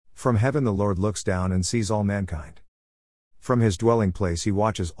From heaven the Lord looks down and sees all mankind. From his dwelling place he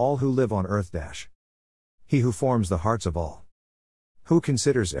watches all who live on earth. He who forms the hearts of all. Who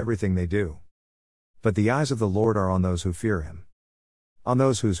considers everything they do. But the eyes of the Lord are on those who fear him. On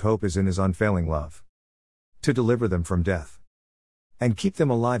those whose hope is in his unfailing love. To deliver them from death. And keep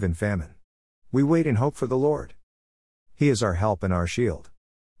them alive in famine. We wait in hope for the Lord. He is our help and our shield.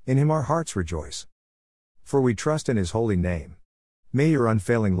 In him our hearts rejoice. For we trust in his holy name. May your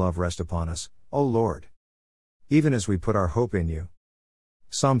unfailing love rest upon us, O Lord. Even as we put our hope in you.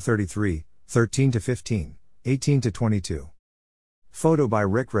 Psalm 33, 13-15, 18-22. Photo by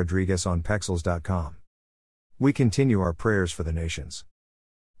Rick Rodriguez on Pexels.com. We continue our prayers for the nations.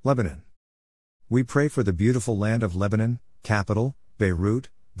 Lebanon. We pray for the beautiful land of Lebanon, capital, Beirut,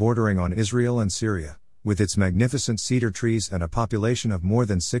 bordering on Israel and Syria, with its magnificent cedar trees and a population of more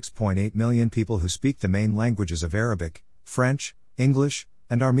than 6.8 million people who speak the main languages of Arabic, French, English,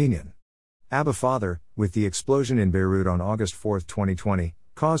 and Armenian. Abba Father, with the explosion in Beirut on August 4, 2020,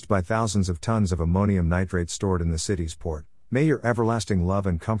 caused by thousands of tons of ammonium nitrate stored in the city's port, may your everlasting love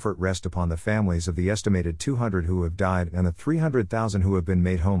and comfort rest upon the families of the estimated 200 who have died and the 300,000 who have been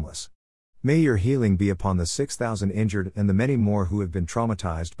made homeless. May your healing be upon the 6,000 injured and the many more who have been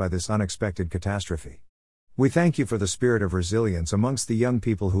traumatized by this unexpected catastrophe. We thank you for the spirit of resilience amongst the young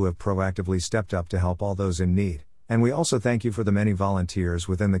people who have proactively stepped up to help all those in need, and we also thank you for the many volunteers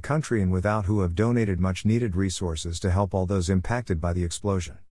within the country and without who have donated much needed resources to help all those impacted by the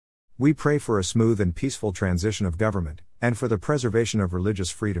explosion. We pray for a smooth and peaceful transition of government, and for the preservation of religious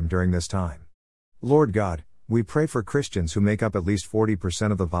freedom during this time. Lord God, we pray for Christians who make up at least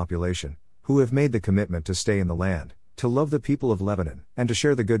 40% of the population, who have made the commitment to stay in the land, to love the people of Lebanon, and to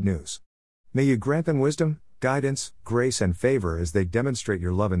share the good news. May you grant them wisdom, guidance, grace and favor as they demonstrate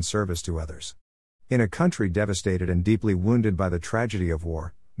your love and service to others. In a country devastated and deeply wounded by the tragedy of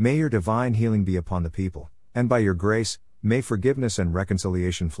war, may your divine healing be upon the people, and by your grace, may forgiveness and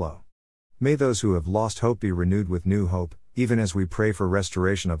reconciliation flow. May those who have lost hope be renewed with new hope, even as we pray for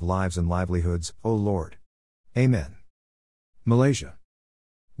restoration of lives and livelihoods, O Lord. Amen. Malaysia.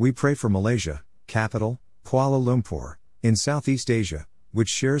 We pray for Malaysia, capital, Kuala Lumpur, in Southeast Asia, which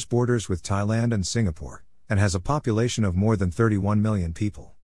shares borders with Thailand and Singapore, and has a population of more than 31 million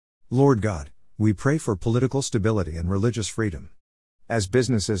people. Lord God, we pray for political stability and religious freedom. As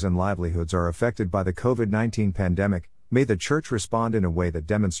businesses and livelihoods are affected by the COVID-19 pandemic, may the Church respond in a way that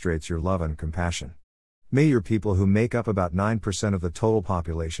demonstrates your love and compassion. May your people who make up about 9% of the total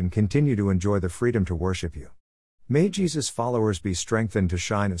population continue to enjoy the freedom to worship you. May Jesus' followers be strengthened to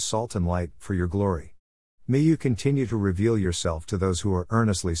shine as salt and light for your glory. May you continue to reveal yourself to those who are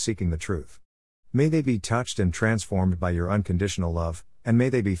earnestly seeking the truth. May they be touched and transformed by your unconditional love, and may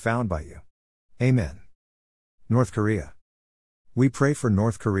they be found by you. Amen. North Korea. We pray for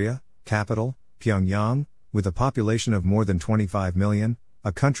North Korea, capital, Pyongyang, with a population of more than 25 million,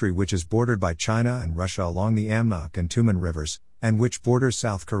 a country which is bordered by China and Russia along the Amnok and Tumen rivers, and which borders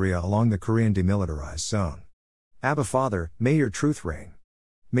South Korea along the Korean Demilitarized Zone. Abba Father, may your truth reign.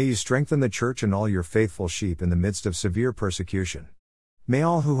 May you strengthen the Church and all your faithful sheep in the midst of severe persecution. May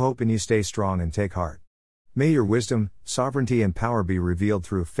all who hope in you stay strong and take heart. May your wisdom, sovereignty and power be revealed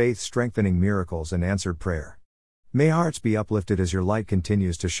through faith-strengthening miracles and answered prayer. May hearts be uplifted as your light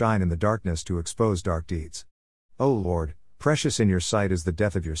continues to shine in the darkness to expose dark deeds. O Lord, precious in your sight is the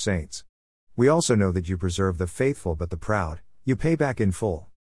death of your saints. We also know that you preserve the faithful but the proud, you pay back in full.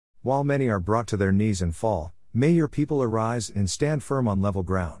 While many are brought to their knees and fall, may your people arise and stand firm on level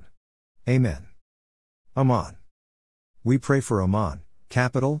ground. Amen. Oman. We pray for Oman,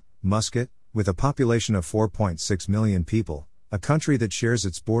 capital, Muscat, with a population of 4.6 million people, a country that shares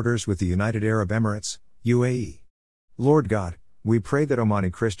its borders with the United Arab Emirates, UAE. Lord God, we pray that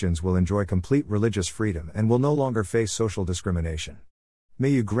Omani Christians will enjoy complete religious freedom and will no longer face social discrimination.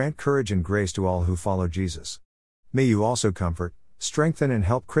 May you grant courage and grace to all who follow Jesus. May you also comfort, strengthen and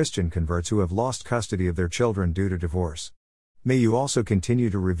help Christian converts who have lost custody of their children due to divorce. May you also continue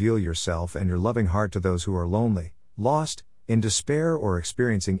to reveal yourself and your loving heart to those who are lonely, lost, in despair or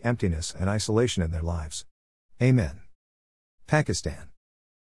experiencing emptiness and isolation in their lives. Amen. Pakistan.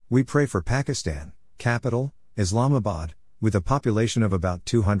 We pray for Pakistan, capital, Islamabad, with a population of about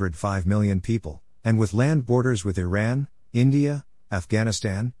 205 million people, and with land borders with Iran, India,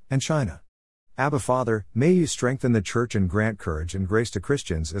 Afghanistan, and China. Abba Father, may you strengthen the Church and grant courage and grace to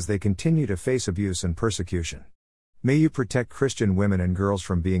Christians as they continue to face abuse and persecution. May you protect Christian women and girls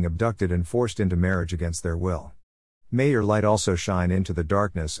from being abducted and forced into marriage against their will. May your light also shine into the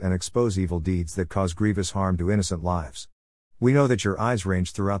darkness and expose evil deeds that cause grievous harm to innocent lives. We know that your eyes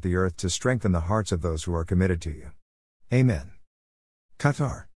range throughout the earth to strengthen the hearts of those who are committed to you. Amen.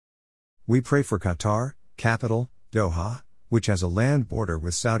 Qatar. We pray for Qatar, capital, Doha, which has a land border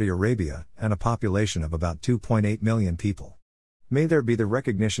with Saudi Arabia and a population of about 2.8 million people. May there be the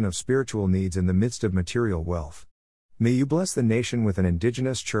recognition of spiritual needs in the midst of material wealth. May you bless the nation with an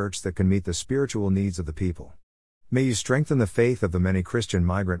indigenous church that can meet the spiritual needs of the people. May you strengthen the faith of the many Christian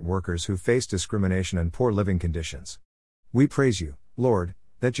migrant workers who face discrimination and poor living conditions. We praise you, Lord,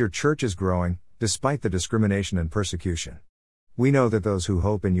 that your church is growing, despite the discrimination and persecution. We know that those who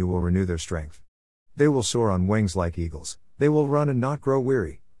hope in you will renew their strength. They will soar on wings like eagles, they will run and not grow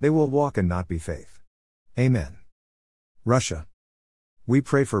weary, they will walk and not be faint. Amen. Russia. We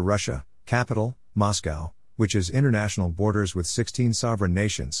pray for Russia, capital, Moscow, which has international borders with 16 sovereign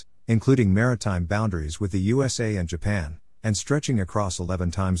nations, including maritime boundaries with the USA and Japan, and stretching across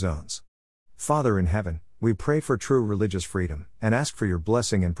 11 time zones. Father in heaven, we pray for true religious freedom, and ask for your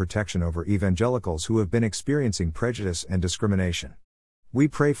blessing and protection over evangelicals who have been experiencing prejudice and discrimination. We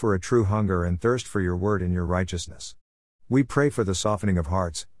pray for a true hunger and thirst for your word and your righteousness. We pray for the softening of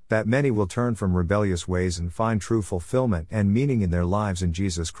hearts, that many will turn from rebellious ways and find true fulfillment and meaning in their lives in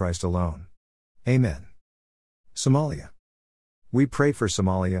Jesus Christ alone. Amen. Somalia. We pray for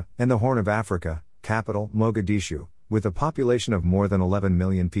Somalia and the Horn of Africa, capital, Mogadishu, with a population of more than 11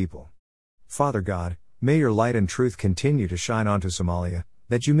 million people. Father God, may your light and truth continue to shine onto Somalia,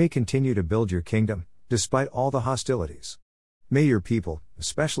 that you may continue to build your kingdom, despite all the hostilities. May your people,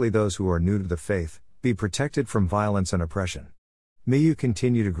 especially those who are new to the faith, be protected from violence and oppression. May you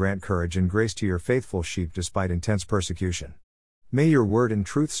continue to grant courage and grace to your faithful sheep despite intense persecution. May your word and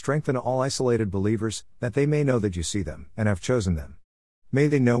truth strengthen all isolated believers, that they may know that you see them, and have chosen them. May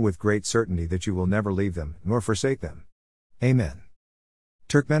they know with great certainty that you will never leave them, nor forsake them. Amen.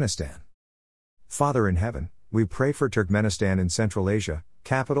 Turkmenistan. Father in heaven, we pray for Turkmenistan in Central Asia,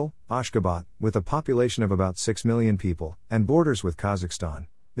 capital, Ashgabat, with a population of about 6 million people, and borders with Kazakhstan,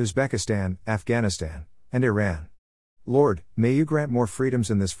 Uzbekistan, Afghanistan, and Iran. Lord, may you grant more freedoms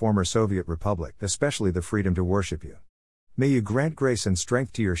in this former Soviet republic, especially the freedom to worship you. May you grant grace and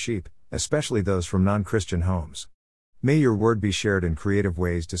strength to your sheep, especially those from non-Christian homes. May your word be shared in creative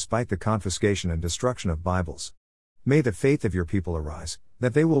ways despite the confiscation and destruction of Bibles. May the faith of your people arise,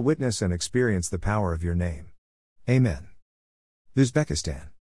 that they will witness and experience the power of your name. Amen. Uzbekistan.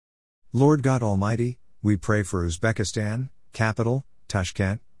 Lord God Almighty, we pray for Uzbekistan, capital,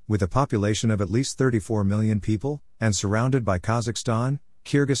 Tashkent, with a population of at least 34 million people, and surrounded by Kazakhstan,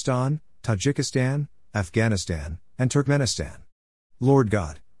 Kyrgyzstan, Tajikistan, Afghanistan, and Turkmenistan. Lord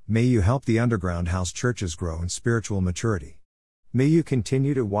God, may you help the underground house churches grow in spiritual maturity. May you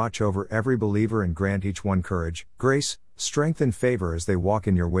continue to watch over every believer and grant each one courage, grace, strength and favor as they walk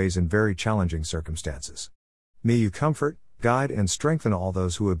in your ways in very challenging circumstances. May you comfort, guide and strengthen all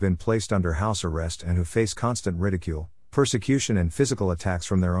those who have been placed under house arrest and who face constant ridicule, persecution and physical attacks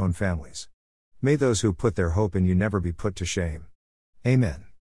from their own families. May those who put their hope in you never be put to shame. Amen.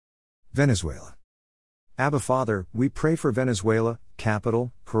 Venezuela. Abba Father, we pray for Venezuela,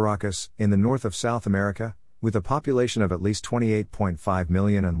 capital, Caracas, in the north of South America, with a population of at least 28.5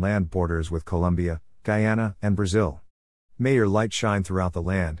 million and land borders with Colombia, Guyana, and Brazil. May your light shine throughout the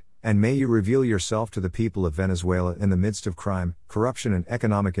land, and may you reveal yourself to the people of Venezuela in the midst of crime, corruption and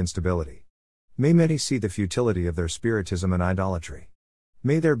economic instability. May many see the futility of their spiritism and idolatry.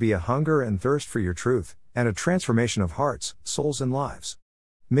 May there be a hunger and thirst for your truth, and a transformation of hearts, souls and lives.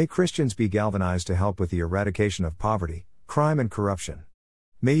 May Christians be galvanized to help with the eradication of poverty, crime and corruption.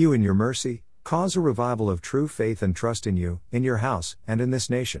 May you in your mercy, cause a revival of true faith and trust in you, in your house, and in this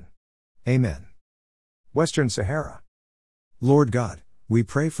nation. Amen. Western Sahara. Lord God, we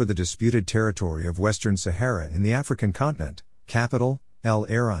pray for the disputed territory of Western Sahara in the African continent, capital, El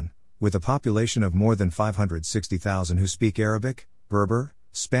Aran, with a population of more than 560,000 who speak Arabic, Berber,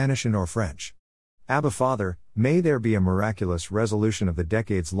 Spanish and/or French. Abba Father, may there be a miraculous resolution of the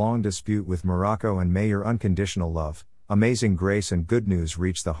decades-long dispute with Morocco, and may your unconditional love, amazing grace and good news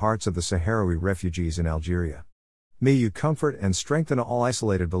reach the hearts of the Sahrawi refugees in Algeria. May you comfort and strengthen all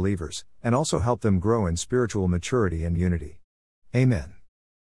isolated believers, and also help them grow in spiritual maturity and unity. Amen.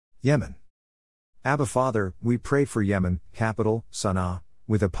 Yemen. Abba Father, we pray for Yemen, capital, Sana'a,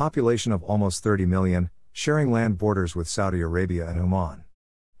 with a population of almost 30 million, sharing land borders with Saudi Arabia and Oman.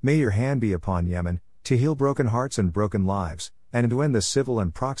 May your hand be upon Yemen, to heal broken hearts and broken lives, and to end the civil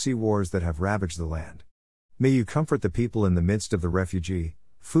and proxy wars that have ravaged the land. May you comfort the people in the midst of the refugee,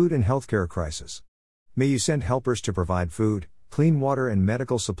 food and healthcare crisis. May you send helpers to provide food, clean water and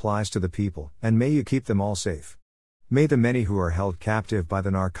medical supplies to the people, and may you keep them all safe. May the many who are held captive by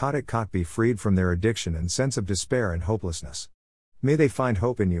the narcotic cot be freed from their addiction and sense of despair and hopelessness. May they find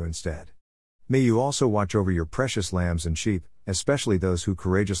hope in you instead. May you also watch over your precious lambs and sheep, especially those who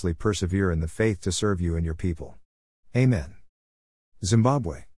courageously persevere in the faith to serve you and your people. Amen.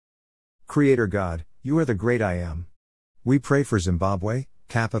 Zimbabwe. Creator God, you are the great I Am. We pray for Zimbabwe,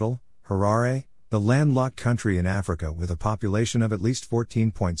 capital, Harare, the landlocked country in Africa with a population of at least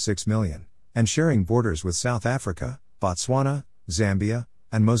 14.6 million, and sharing borders with South Africa, Botswana, Zambia,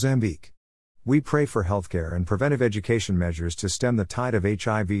 and Mozambique. We pray for healthcare and preventive education measures to stem the tide of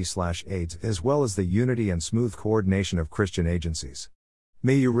HIV/AIDS, as well as the unity and smooth coordination of Christian agencies.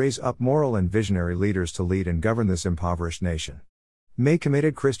 May you raise up moral and visionary leaders to lead and govern this impoverished nation. May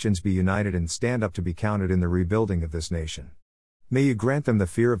committed Christians be united and stand up to be counted in the rebuilding of this nation. May you grant them the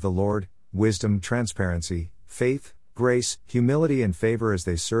fear of the Lord, wisdom, transparency, faith, grace, humility, and favor as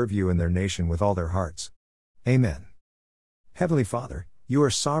they serve you and their nation with all their hearts. Amen. Heavenly Father, you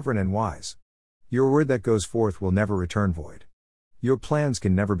are sovereign and wise. Your word that goes forth will never return void. Your plans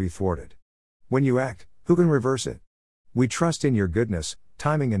can never be thwarted. When you act, who can reverse it? We trust in your goodness,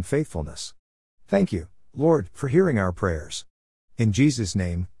 timing, and faithfulness. Thank you, Lord, for hearing our prayers. In Jesus'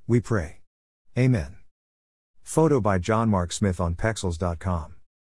 name, we pray. Amen. Photo by John Mark Smith on Pexels.com.